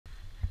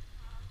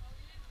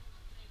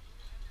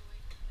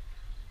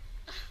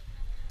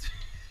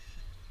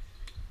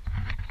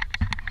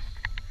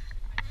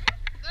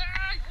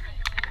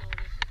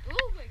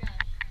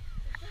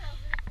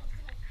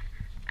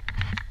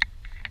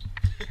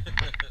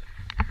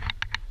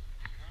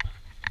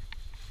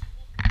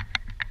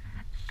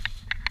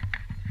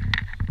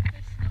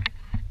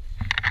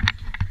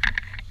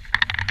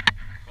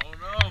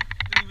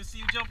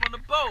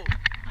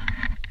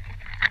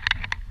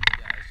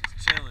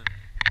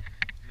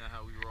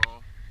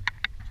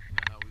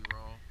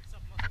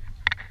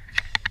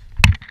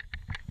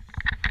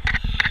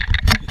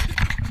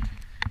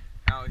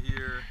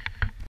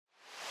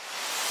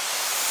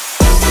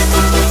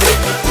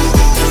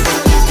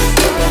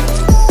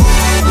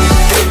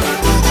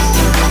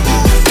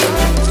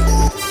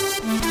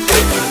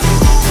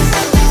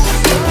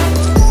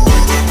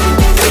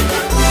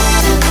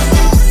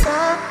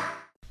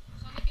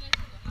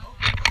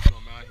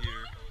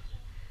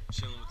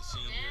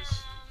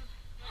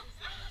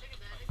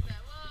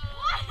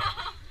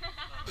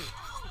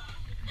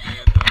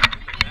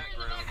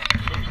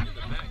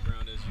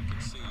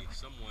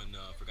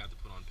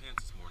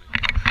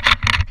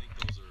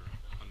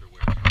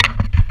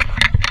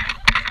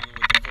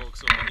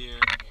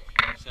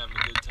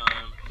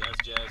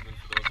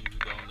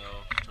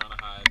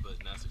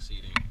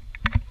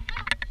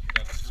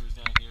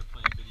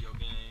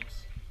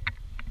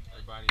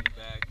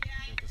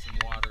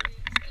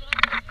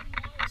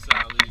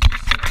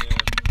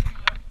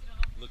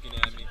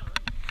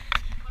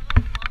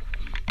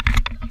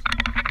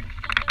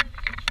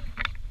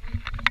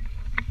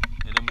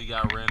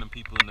got random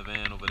people in the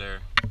van over there.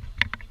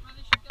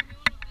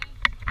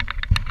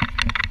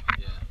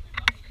 Yeah.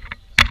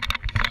 So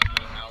we got about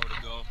an hour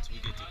to go till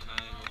we get to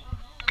Kayangel.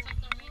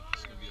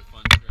 It's gonna be a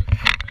fun trip.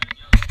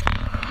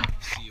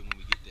 See you when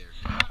we get there.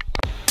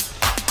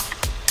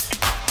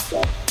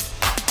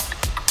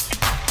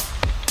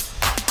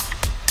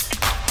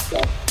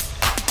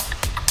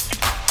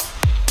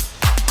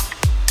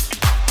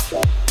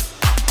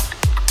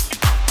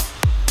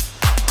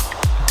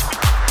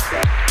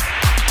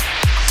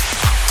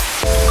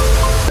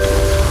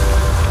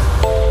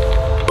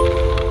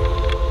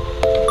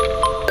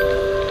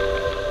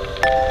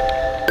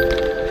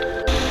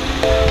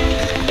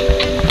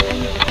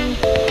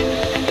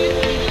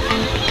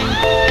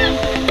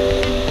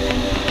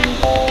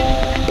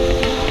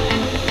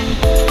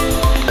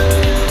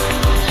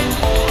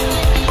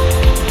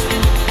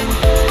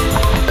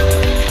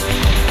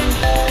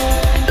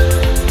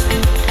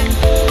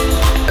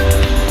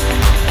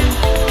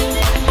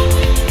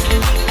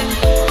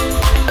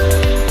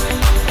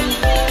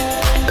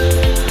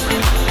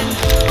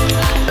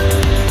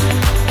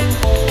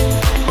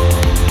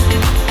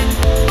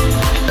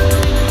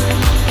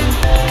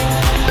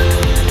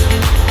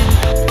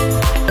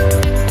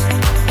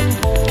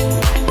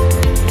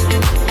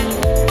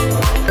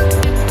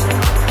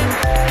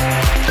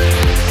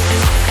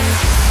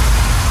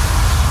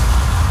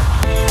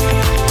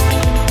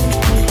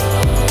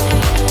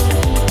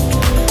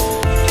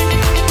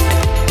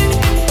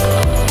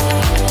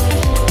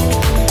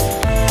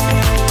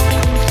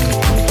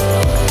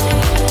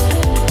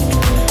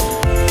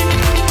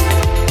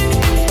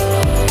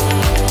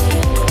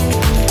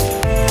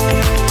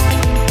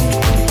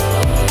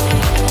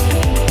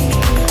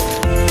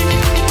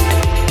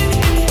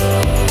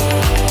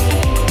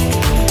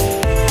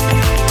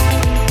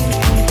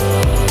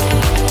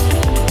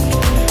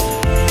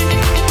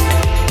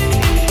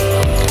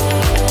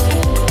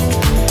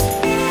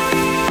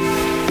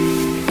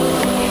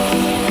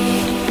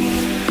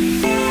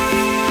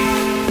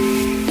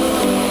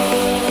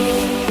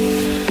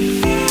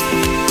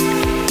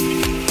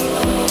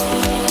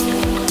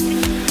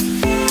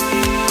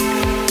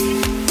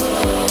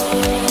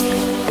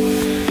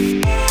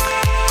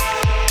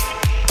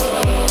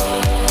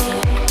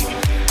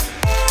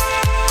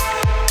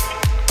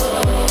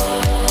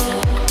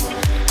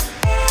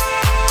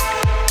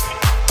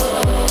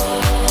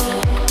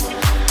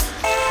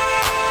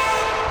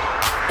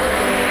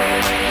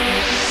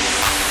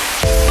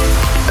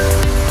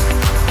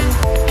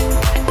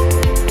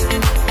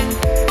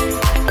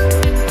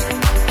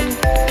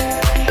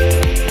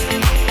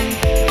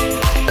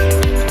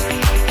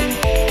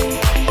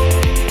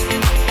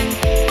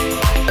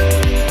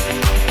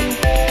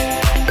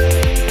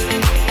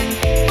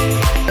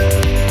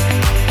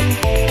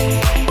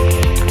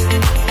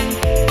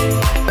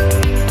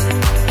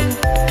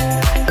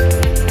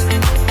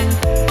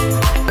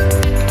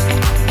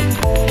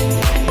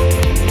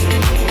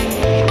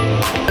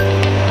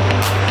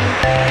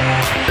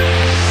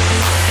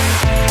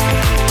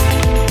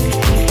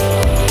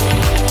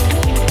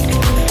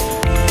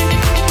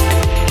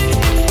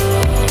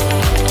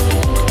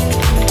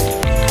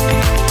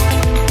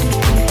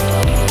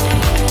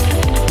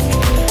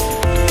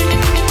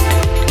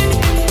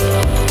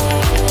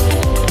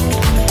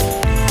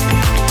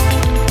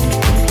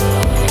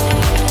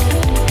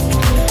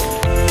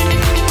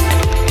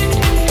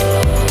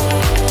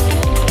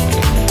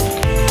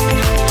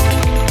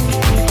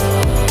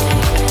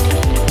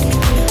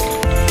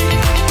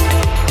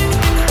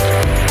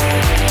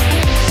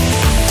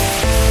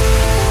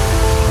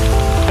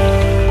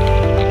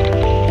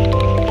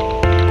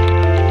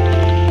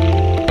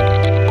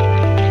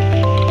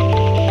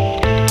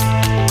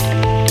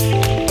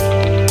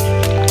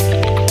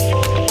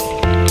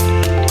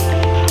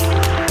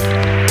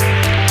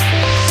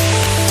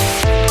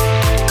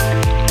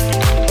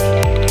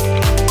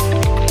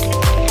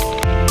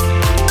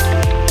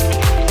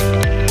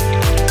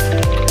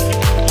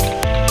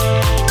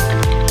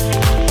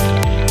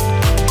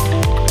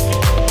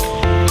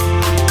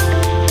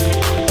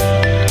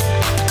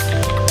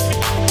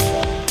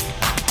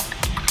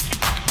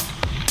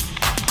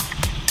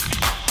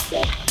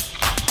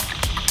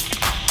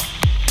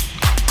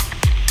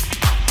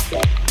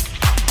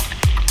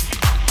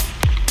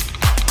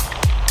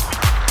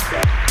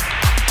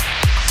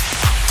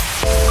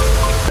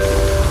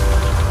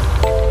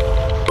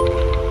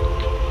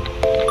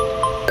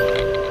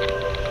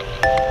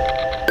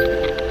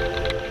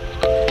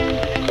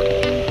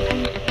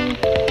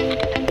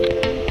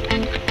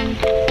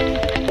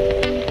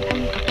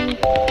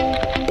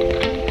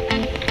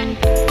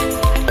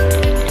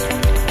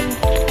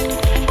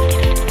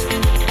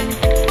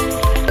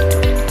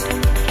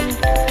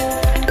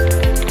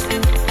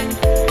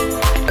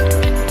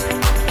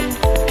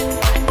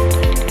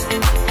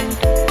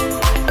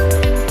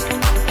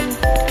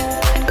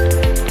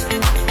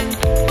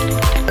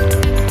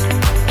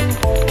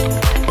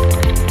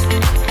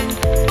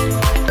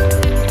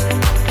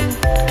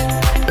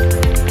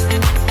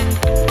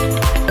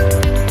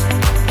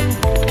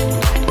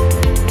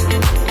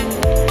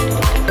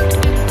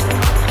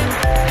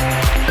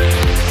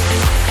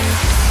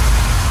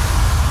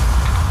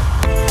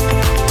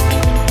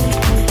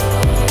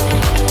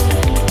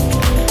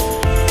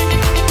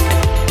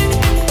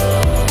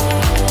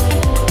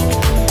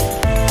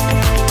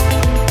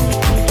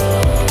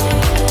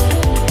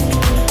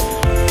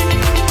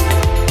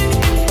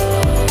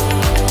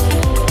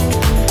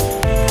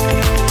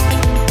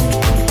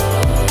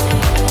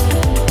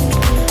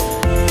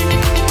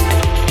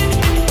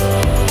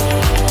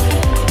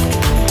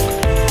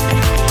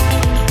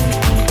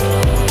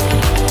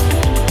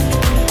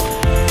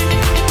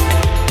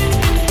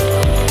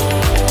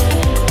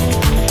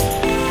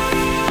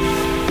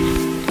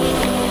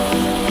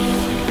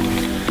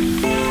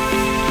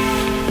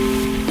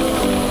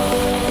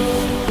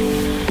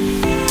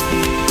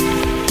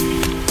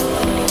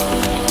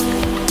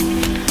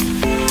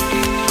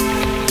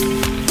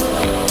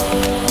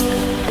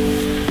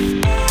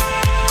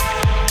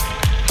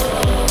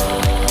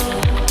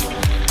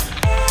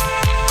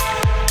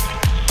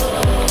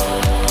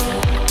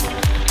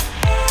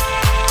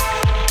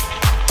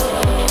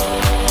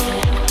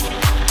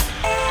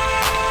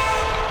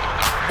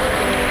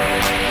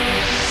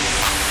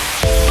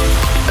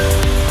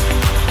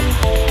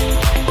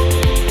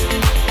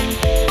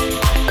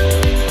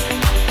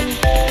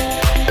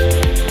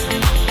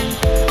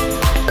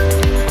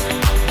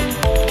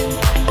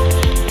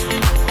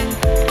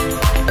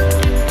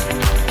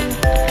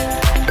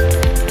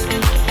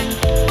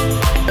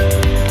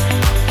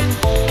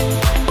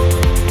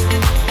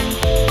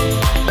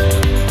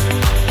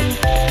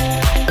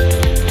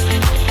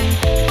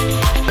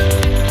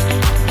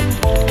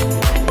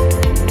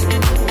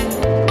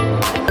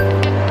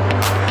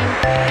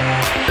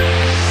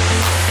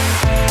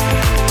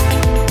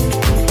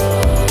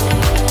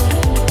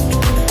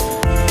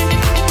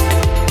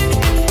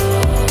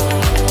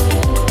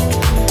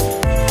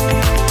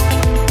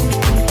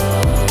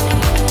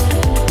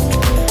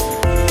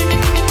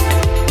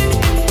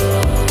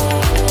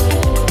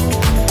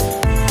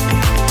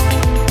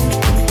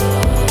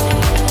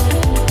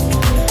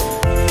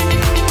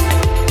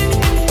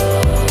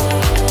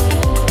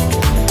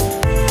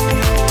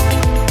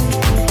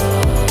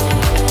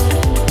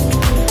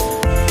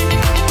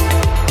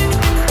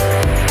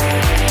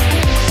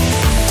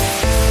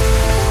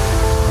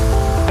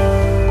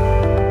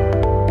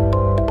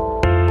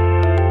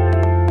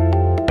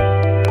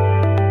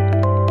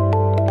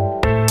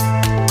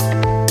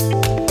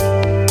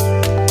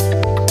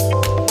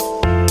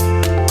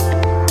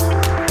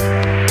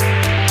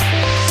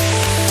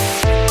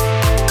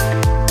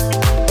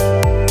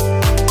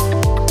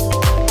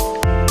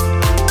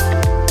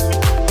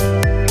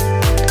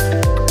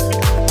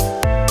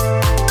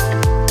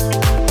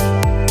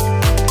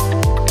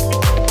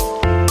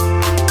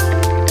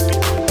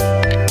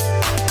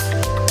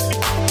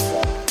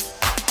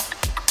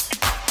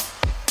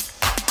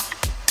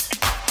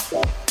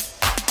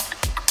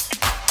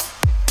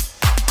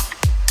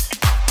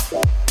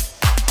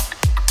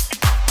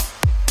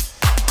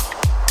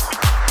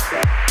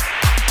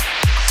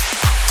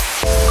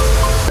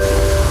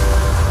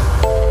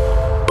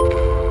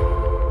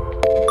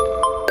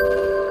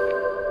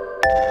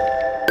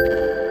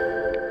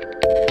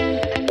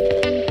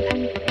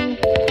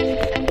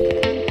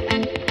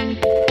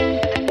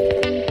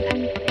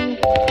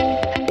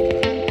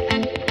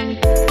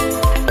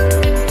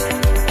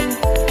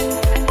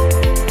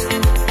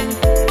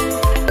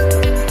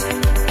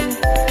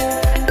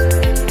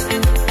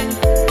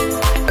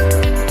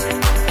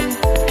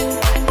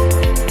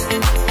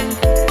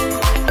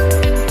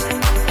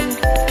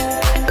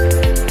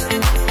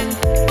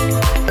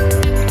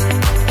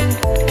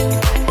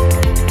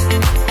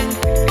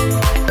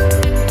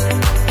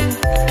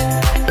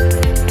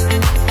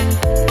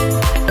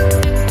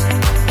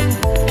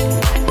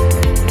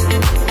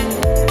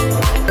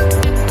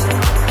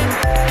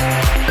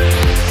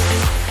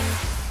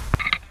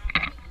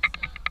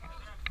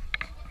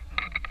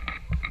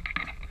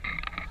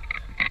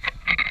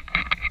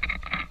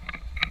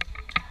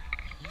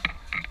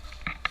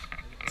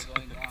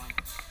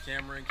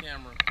 Camera and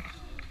camera.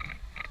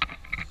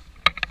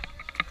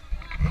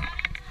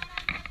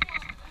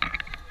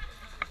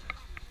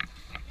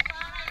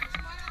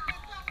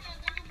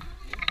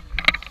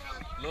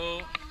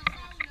 Hello.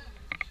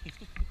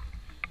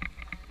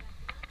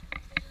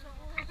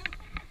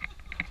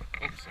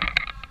 Oops.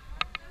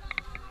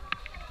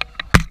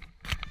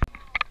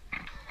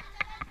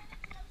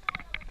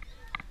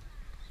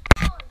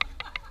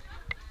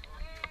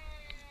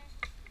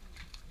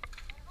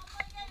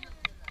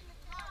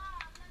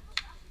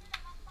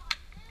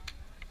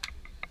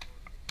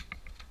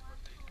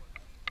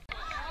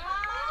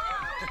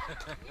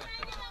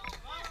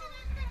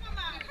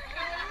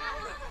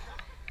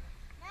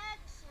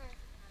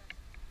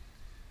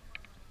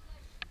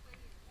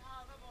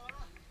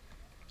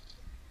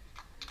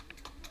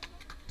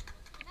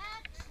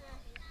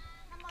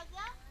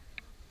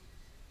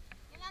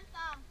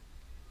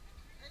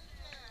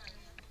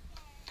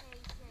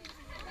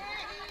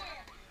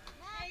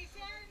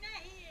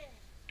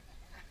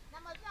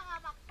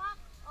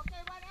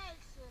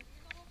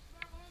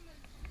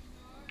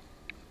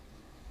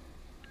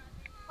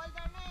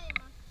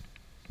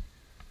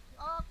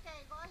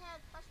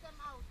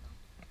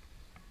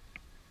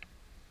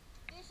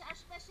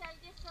 Special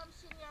gift from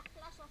senior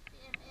class of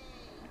PMA.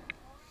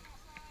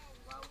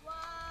 Wow,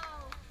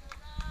 wow.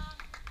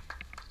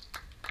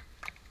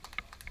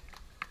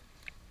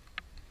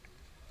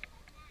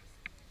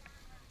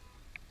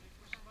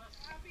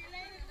 A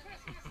belated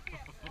Christmas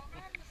gift from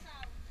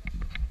Amazon.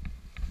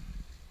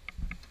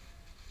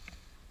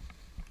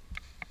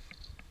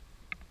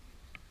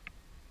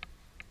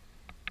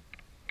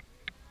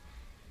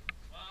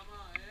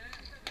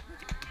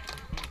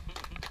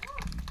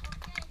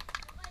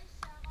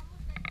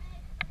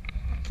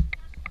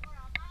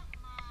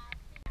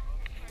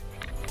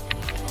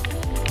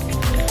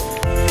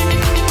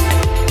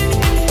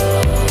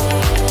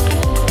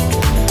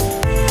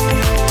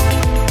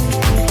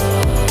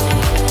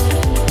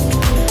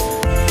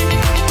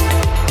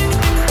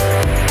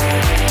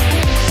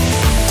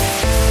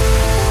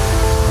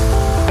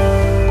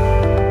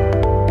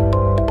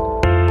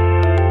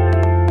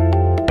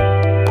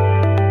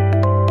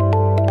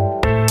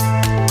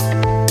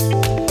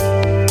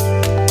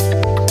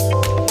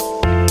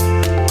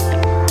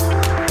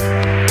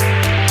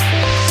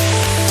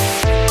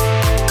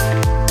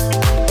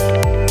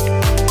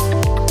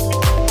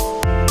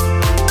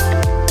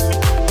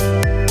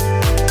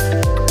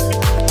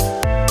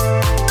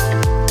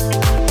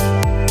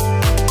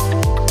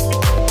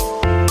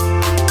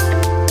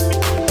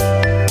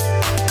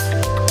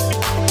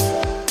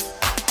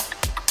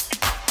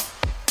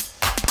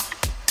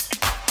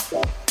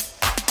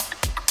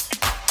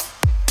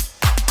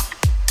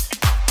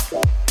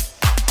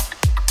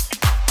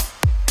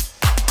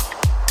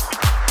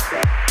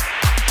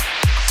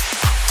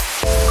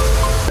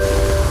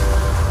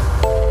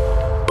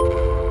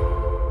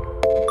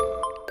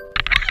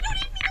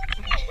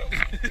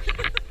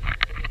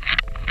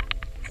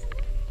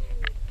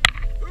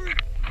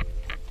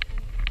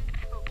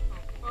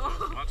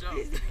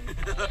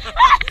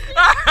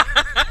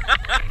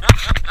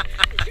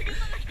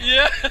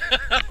 Yeah.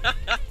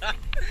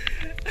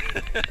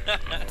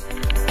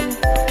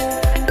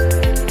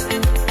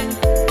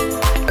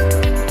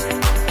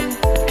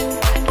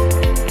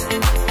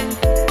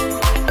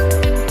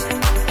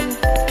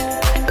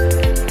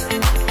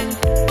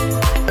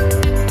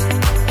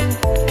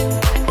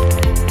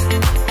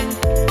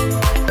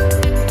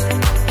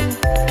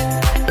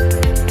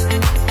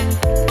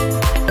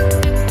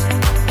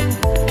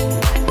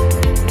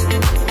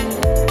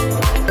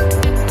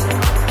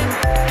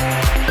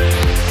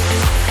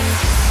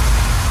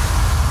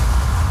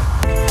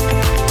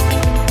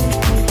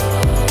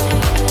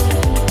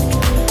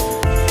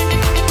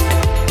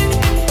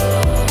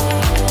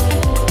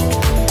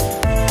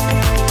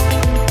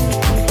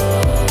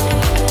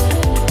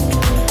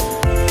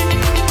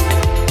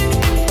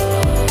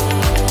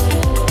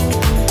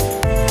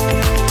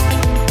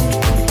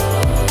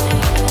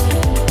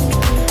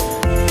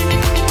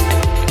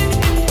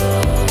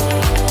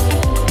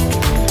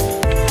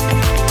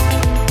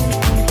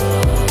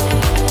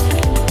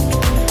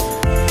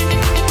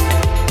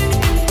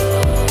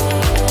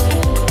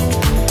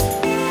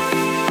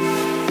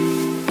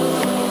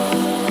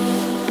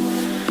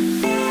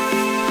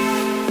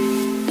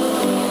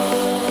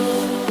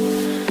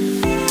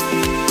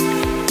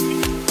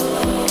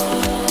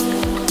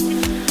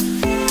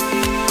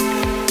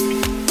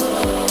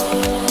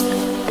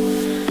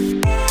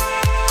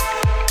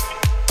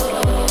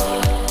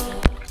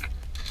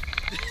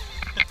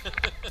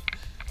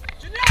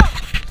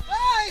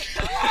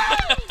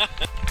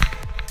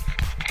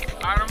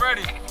 Alright, I'm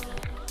ready.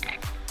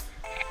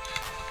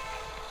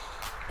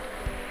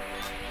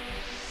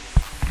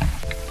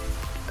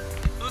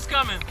 Who's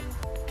coming?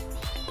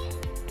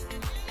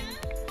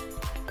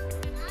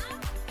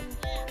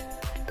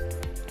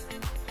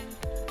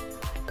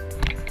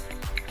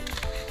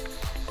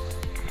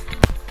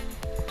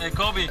 Hey,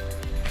 Kobe.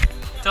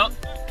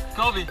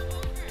 Kobe,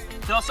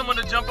 tell someone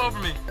to jump over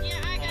me. Yeah,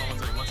 I got it.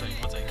 Hold on, one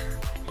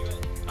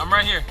second. I'm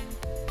right here.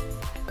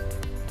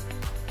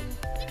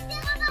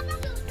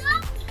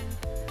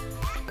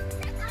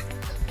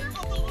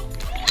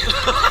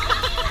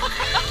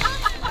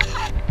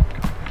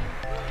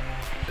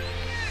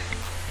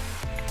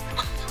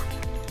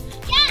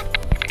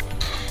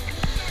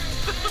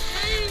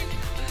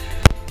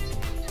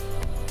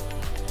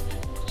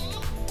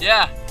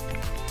 Yeah.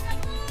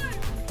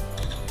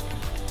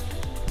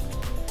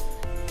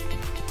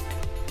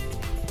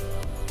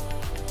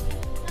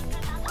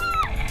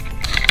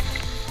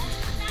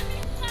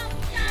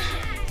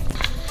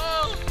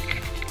 Oh.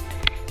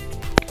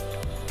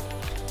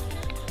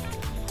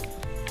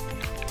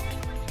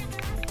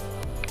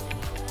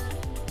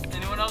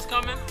 Anyone else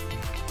coming?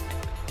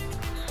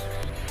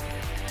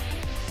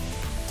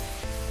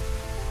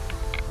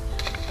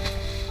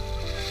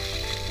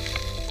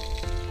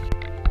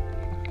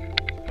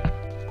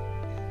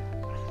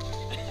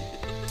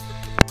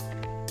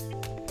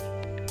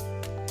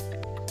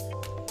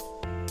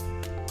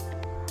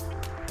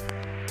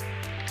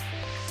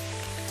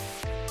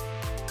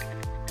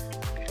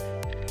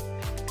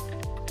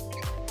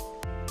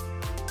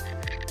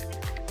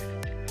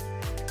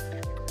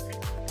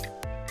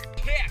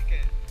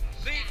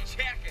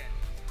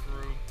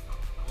 Crew,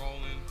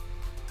 rolling,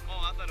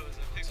 Oh, I thought it was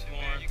a picture,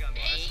 exploring. man. You got me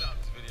messed up.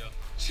 This video.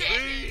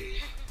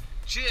 Chicken.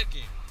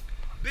 Chicken.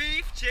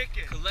 Beef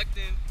chicken.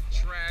 Collecting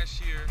trash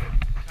here.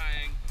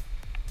 Kayangel.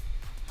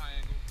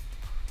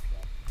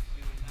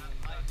 See what we're doing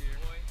out here.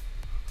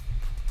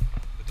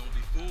 But don't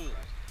be fooled.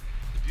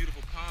 The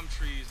beautiful palm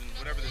trees and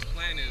whatever this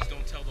plant is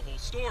don't tell the whole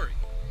story.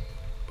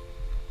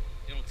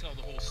 They don't tell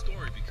the whole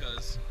story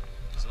because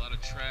there's a lot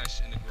of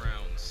trash in the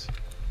grounds.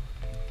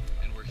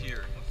 And we're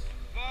here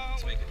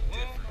to make a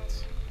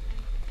difference.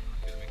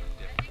 We're gonna make a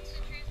difference.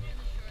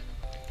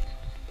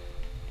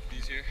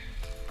 These here?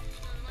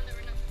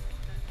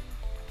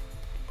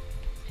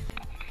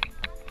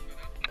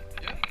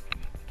 Yeah.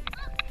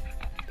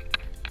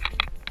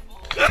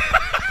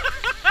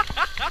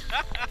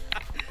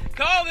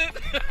 Called it!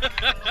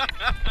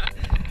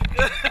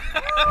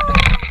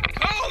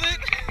 Called it!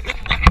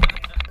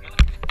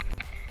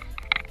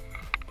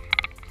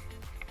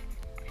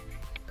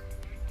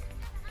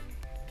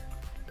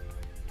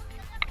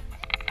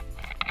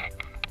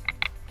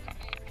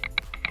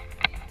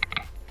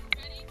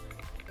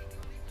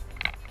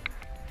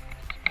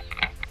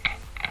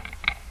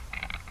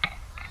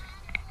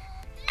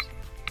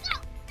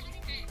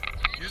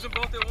 Use them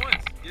both at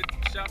once. Get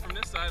shot from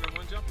this side and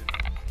one jumping.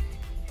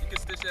 You can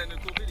stitch that in a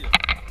cool video.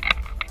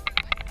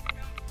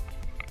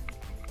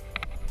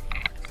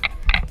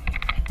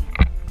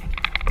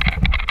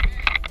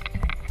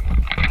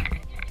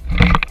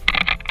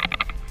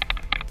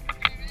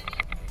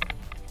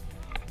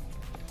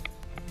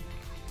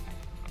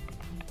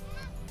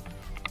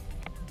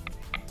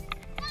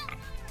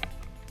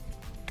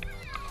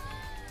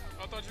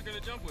 I thought you were gonna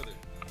jump with it.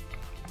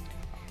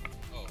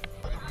 Oh.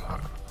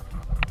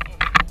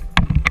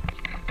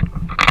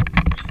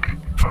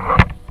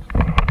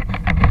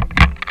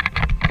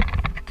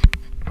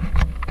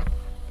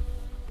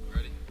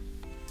 Ready?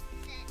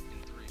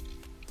 In 3,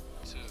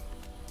 2,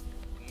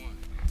 1.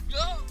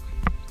 Go!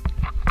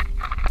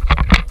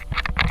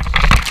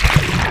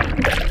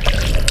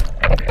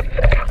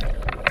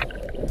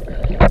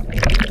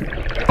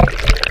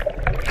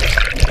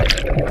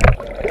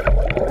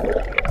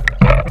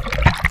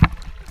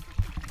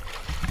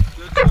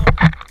 Good jump.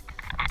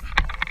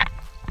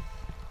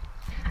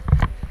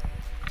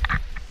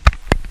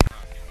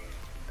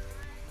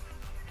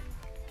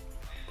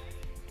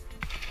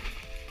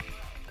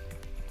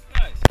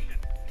 Nice.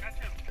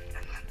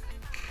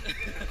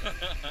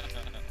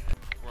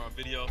 We're on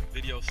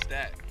video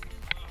stat.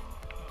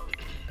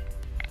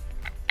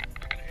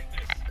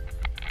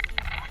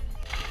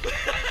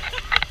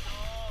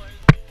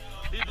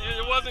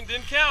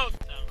 Didn't count.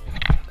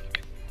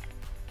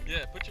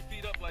 Yeah, put your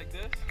feet up like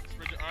this.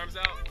 Spread your arms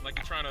out like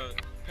you're trying to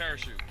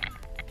parachute.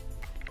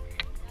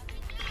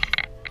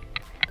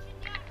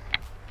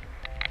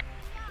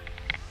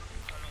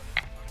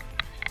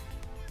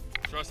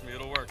 Trust me,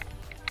 it'll work.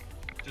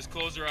 Just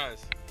close your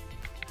eyes.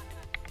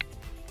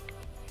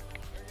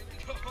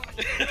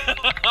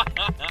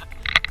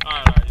 All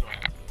right, you don't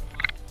have to.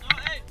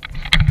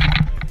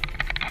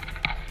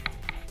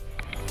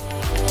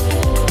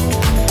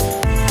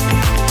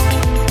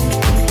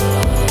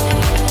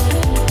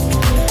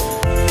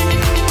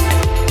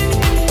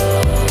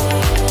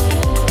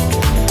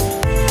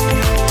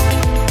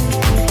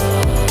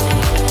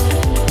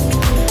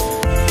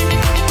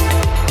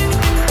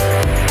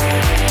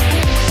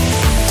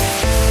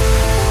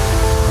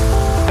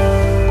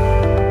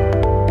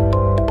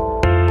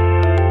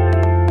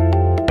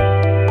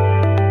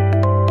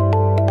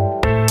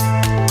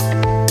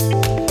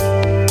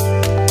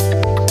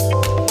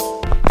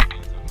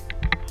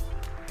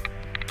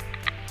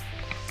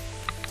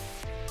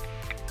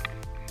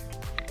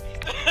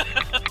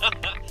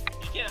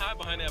 You can't hide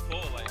behind that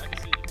pole, like I can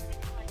see you.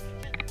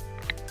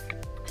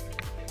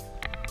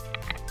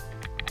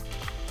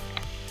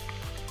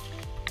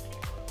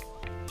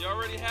 You're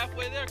already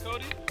halfway there,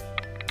 Cody.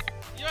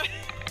 You're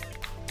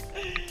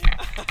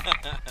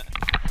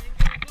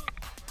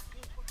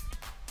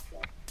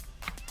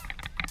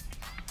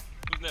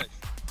Who's next?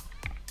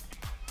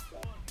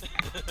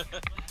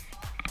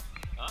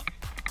 Huh?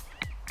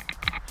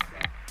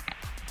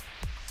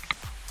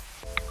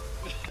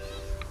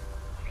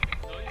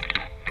 No, he's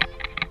here.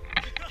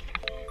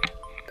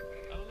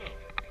 I don't know.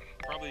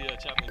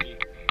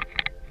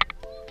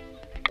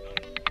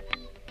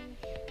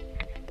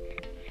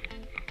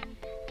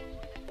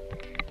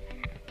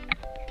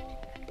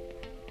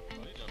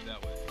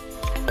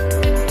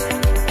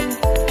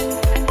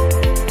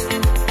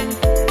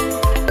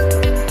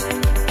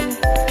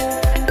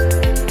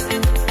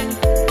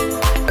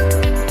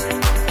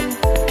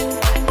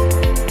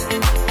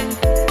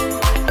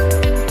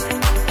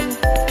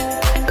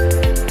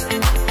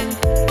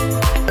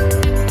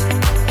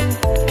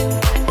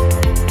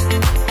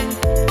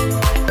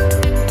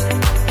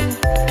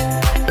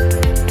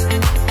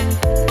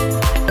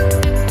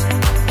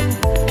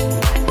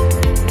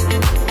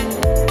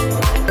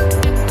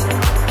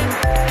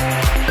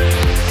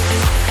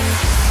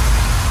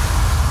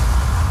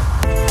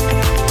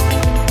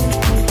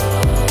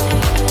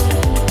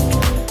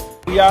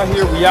 out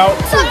here. We out.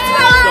 So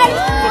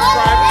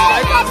subscribe